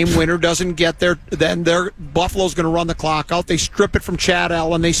for the game winner, doesn't get there. Then Buffalo's going to run the clock out. They strip it from Chad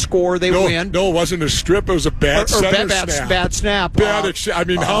Allen. They score. They win. No, it wasn't a strip. It was a bad snap. Bad snap. I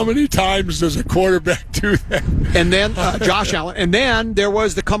mean, how many times does a quarterback do that? And then Josh Allen. And then there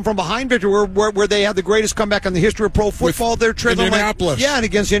was the come-from-behind victory where they had the greatest comeback in the history of pro football. They're Indianapolis. And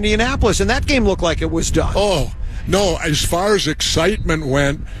against Indianapolis. And that game looked like it was done. Oh, no. As far as excitement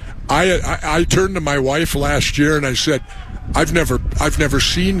went, I turned to my wife last year and I said, I've never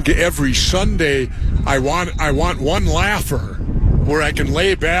seen every Sunday. I want one laugher where I can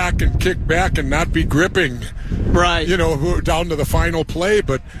lay back and kick back and not be gripping. Right. Down to the final play.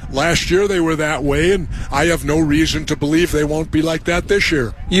 But last year they were that way, and I have no reason to believe they won't be like that this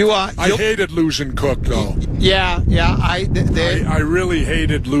year. I hated losing Cook, though. Yeah. I really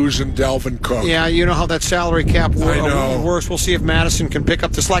hated losing Dalvin Cook. Yeah, you know how that salary cap works. We'll see if Madison can pick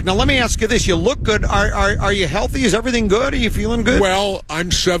up the slack. Now, let me ask you this. You look good. Are you healthy? Is everything good? Are you feeling good? Well,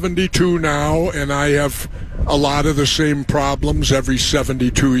 I'm 72 now, and I have a lot of the same problems every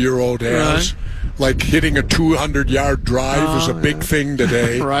 72-year-old has. Right. Like hitting a 200-yard drive is a big thing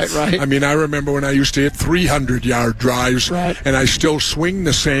today. Right. I mean, I remember when I used to hit 300-yard drives, and I still swing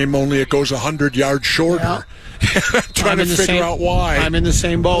the same, only it goes 100 yards shorter. Yeah. I'm trying to figure out why. I'm in the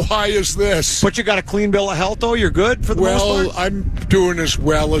same boat. Why is this? But you got a clean bill of health, though? You're good for the most part? Well, I'm doing as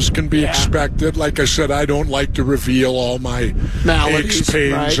well as can be expected. Like I said, I don't like to reveal all my aches,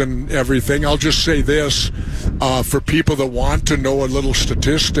 pains, and everything. I'll just say this. For people that want to know a little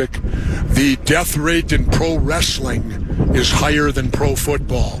statistic, the death rate in pro wrestling is higher than pro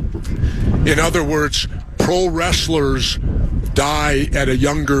football. In other words, pro wrestlers die at a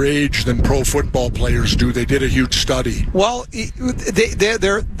younger age than pro football players do. They did a huge study. Well,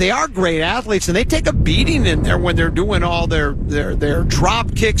 they are great athletes, and they take a beating in there when they're doing all their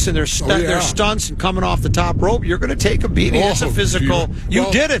drop kicks and their stunts and coming off the top rope. You're going to take a beating. It's a physical.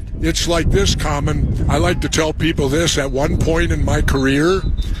 You did it. It's like this, Common. I like to tell people this. At one point in my career,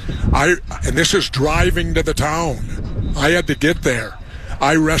 and this is driving to the town. I had to get there.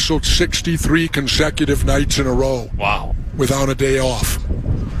 I wrestled 63 consecutive nights in a row. Wow. Without a day off.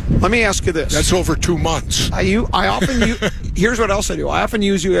 Let me ask you this. That's over 2 months. Here's what else I do. I often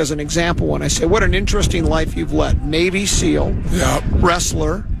use you as an example when I say, what an interesting life you've led. Navy SEAL,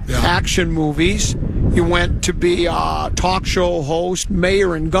 wrestler, action movies. You went to be a talk show host,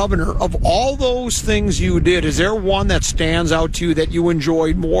 mayor, and governor. Of all those things you did, is there one that stands out to you that you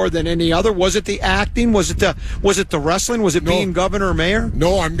enjoyed more than any other? Was it the acting? Was it the wrestling? Was it being governor or mayor?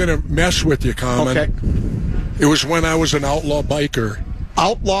 No, I'm going to mess with you, Common. Okay. It was when I was an outlaw biker.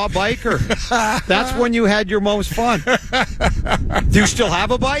 Outlaw biker. That's when you had your most fun. Do you still have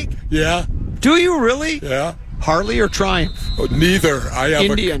a bike? Yeah. Do you really? Yeah. Harley or Triumph? Neither. I have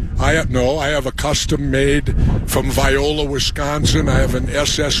Indian. I have a custom made from Viola, Wisconsin. I have an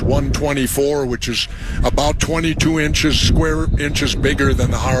SS 124, which is about 22 square inches bigger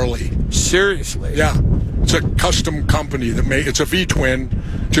than the Harley. Seriously? Yeah. It's a custom company that it's a V-twin,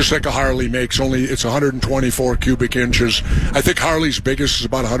 just like a Harley makes. Only it's 124 cubic inches. I think Harley's biggest is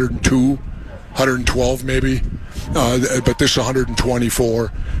about 102, 112 maybe. But this is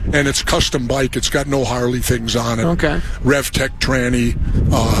 124, and it's custom bike. It's got no Harley things on it. Okay. RevTech tranny,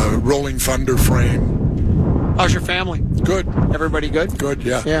 Rolling Thunder frame. How's your family? Good. Everybody good? Good,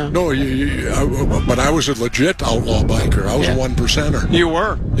 yeah. Yeah. No, but I was a legit outlaw biker. I was a one percenter. You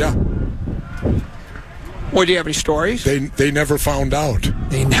were? Yeah. Well, do you have any stories? They never found out.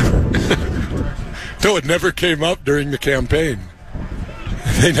 They never. No, it never came up during the campaign.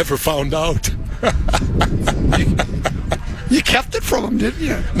 They never found out. You kept it from them, didn't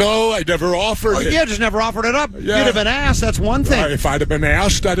you? No, I never offered it. Yeah, just never offered it up. Yeah. You'd have been asked. That's one thing. If I'd have been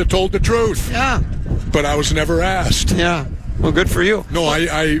asked, I'd have told the truth. Yeah. But I was never asked. Yeah. Well, good for you. No,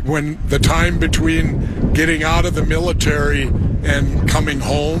 I when the time between getting out of the military and coming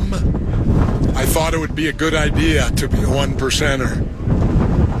home, I thought it would be a good idea to be a 1%er.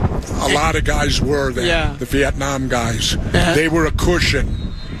 A lot of guys were there, the Vietnam guys. They were a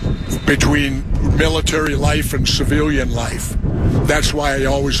cushion between military life and civilian life. That's why I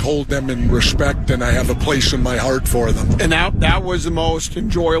always hold them in respect, and I have a place in my heart for them. And that was the most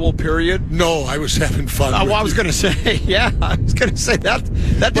enjoyable period? No, I was having fun. I was going to say, I was going to say that.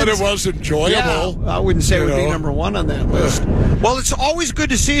 But it was enjoyable. Yeah, I wouldn't say it would be number one on that list. Well, it's always good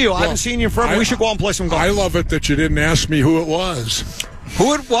to see you. I haven't seen you in forever. We should go out and play some golf. I love it that you didn't ask me who it was.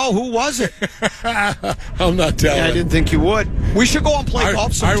 Who was it? I'm not telling. Yeah, I didn't think you would. We should go and play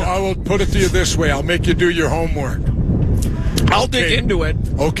golf sometime. I will put it to you this way. I'll make you do your homework. I'll dig into it.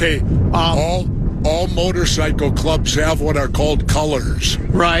 Okay. All motorcycle clubs have what are called colors.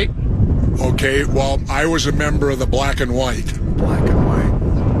 Right. Okay. Well, I was a member of the black and white. Black and white.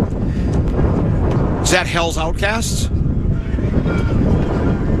 Is that Hell's Outcasts?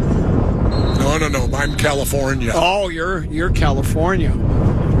 No. I'm California. Oh, you're California.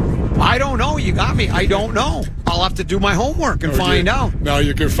 I don't know. You got me. I don't know. I'll have to do my homework and find out. Now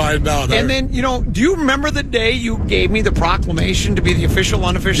you can find out. And then, do you remember the day you gave me the proclamation to be the official,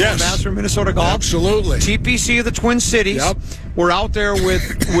 unofficial ambassador of Minnesota Golf? Absolutely. TPC of the Twin Cities. Yep. We're out there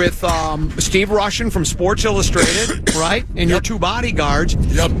with Steve Russian from Sports Illustrated, right? And your two bodyguards.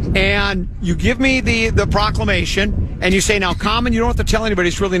 Yep. And you give me the proclamation, and you say, now, Common, you don't have to tell anybody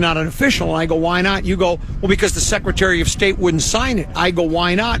it's really not an official. And I go, why not? You go, well, because the Secretary of State wouldn't sign it. I go,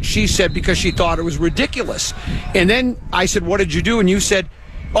 why not? She said, because she thought it was ridiculous. And then I said, what did you do? And you said,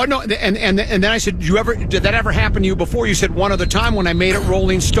 oh, no. And then I said, did that ever happen to you before? You said, one other time when I made it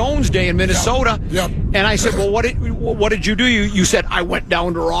Rolling Stones Day in Minnesota. Yep. And I said, well, what did you do? You said, I went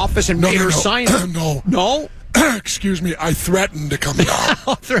down to her office and made her sign it. No? Excuse me. I threatened to come down.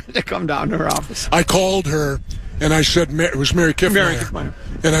 Threatened to come down to her office. I called her, and I said, it was Mary Kiffmeyer.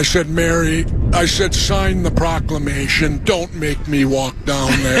 And I said, Mary, sign the proclamation. Don't make me walk down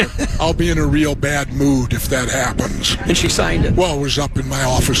there. I'll be in a real bad mood if that happens. And she signed it. Well, it was up in my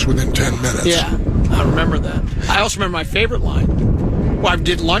office within 10 minutes. Yeah, I remember that. I also remember my favorite line. Well,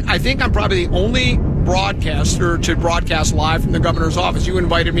 I think I'm probably the only broadcaster to broadcast live from the governor's office. You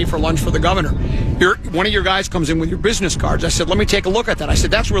invited me for lunch for the governor. One of your guys comes in with your business cards. I said, let me take a look at that. I said,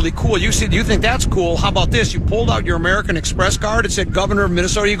 that's really cool. You said, you think that's cool. How about this? You pulled out your American Express card. It said Governor of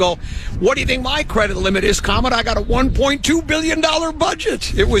Minnesota. You go, what do you think my credit limit is, Comet? I got a $1.2 billion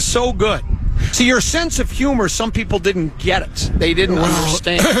budget. It was so good. See, your sense of humor, some people didn't get it. They didn't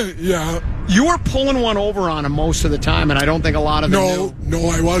understand. Yeah. You were pulling one over on them most of the time, and I don't think a lot of them knew. No,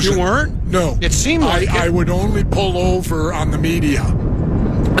 I wasn't. You weren't? No. It seemed like I would only pull over on the media.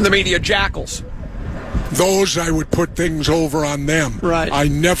 And the media jackals. Those, I would put things over on them. Right. I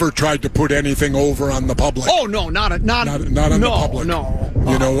never tried to put anything over on the public. Oh, no, not on the public. No.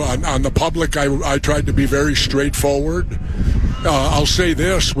 On the public, I tried to be very straightforward. I'll say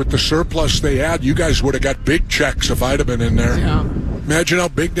this, with the surplus they had, you guys would have got big checks if I'd have been in there. Yeah. Imagine how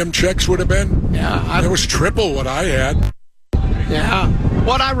big them checks would have been. Yeah. It was triple what I had. Yeah.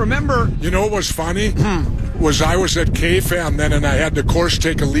 What I remember... You know what was funny? Was I was at KFAM then, and I had to, of course,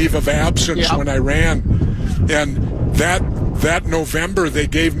 take a leave of absence when I ran. And that November, they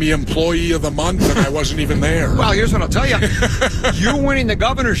gave me Employee of the Month, and I wasn't even there. Well, here's what I'll tell you. You winning the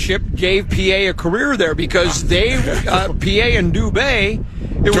governorship gave PA a career there because they, PA and Dubé,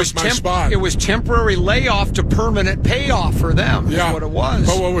 it was temporary layoff to permanent payoff for them. Yeah, what it was.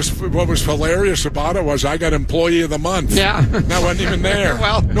 But what was hilarious about it was I got Employee of the Month. Yeah, and I wasn't even there.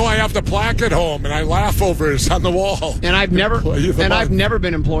 Well, no, I have the plaque at home, and I laugh over it. It's on the wall. And I've never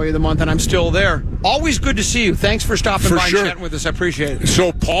been Employee of the Month, and I'm still there. Always good to see you. Thanks for stopping by and chatting with us. I appreciate it.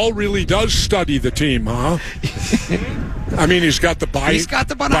 So Paul really does study the team, huh? I mean, he's got the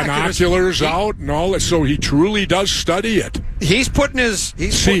binoculars out and all that, so he truly does study it. He's putting his...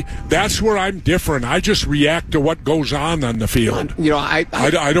 See, that's where I'm different. I just react to what goes on the field.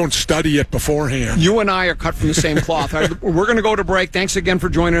 I don't study it beforehand. You and I are cut from the same cloth. We're going to go to break. Thanks again for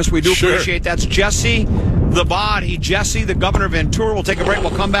joining us. We do appreciate that. That's Jesse the Body. Jesse, the governor of Ventura. We'll take a break.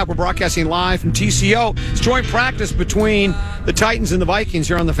 We'll come back. We're broadcasting live from TCO. It's joint practice between the Titans and the Vikings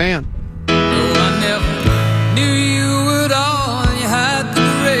here on The Fan. I never knew you at all. You had the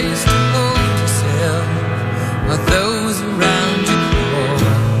grace to hold yourself with those around you.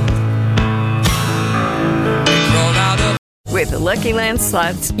 With the Lucky Land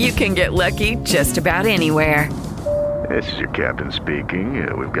Slots, you can get lucky just about anywhere. This is your captain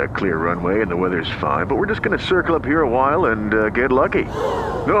speaking. We've got clear runway and the weather's fine, but we're just going to circle up here a while and get lucky.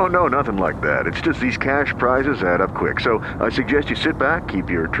 No, nothing like that. It's just these cash prizes add up quick. So I suggest you sit back, keep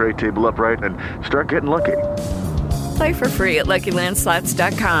your tray table upright, and start getting lucky. Play for free at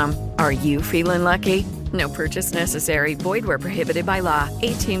LuckyLandSlots.com. Are you feeling lucky? No purchase necessary. Void where prohibited by law.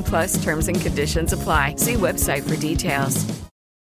 18 plus terms and conditions apply. See website for details.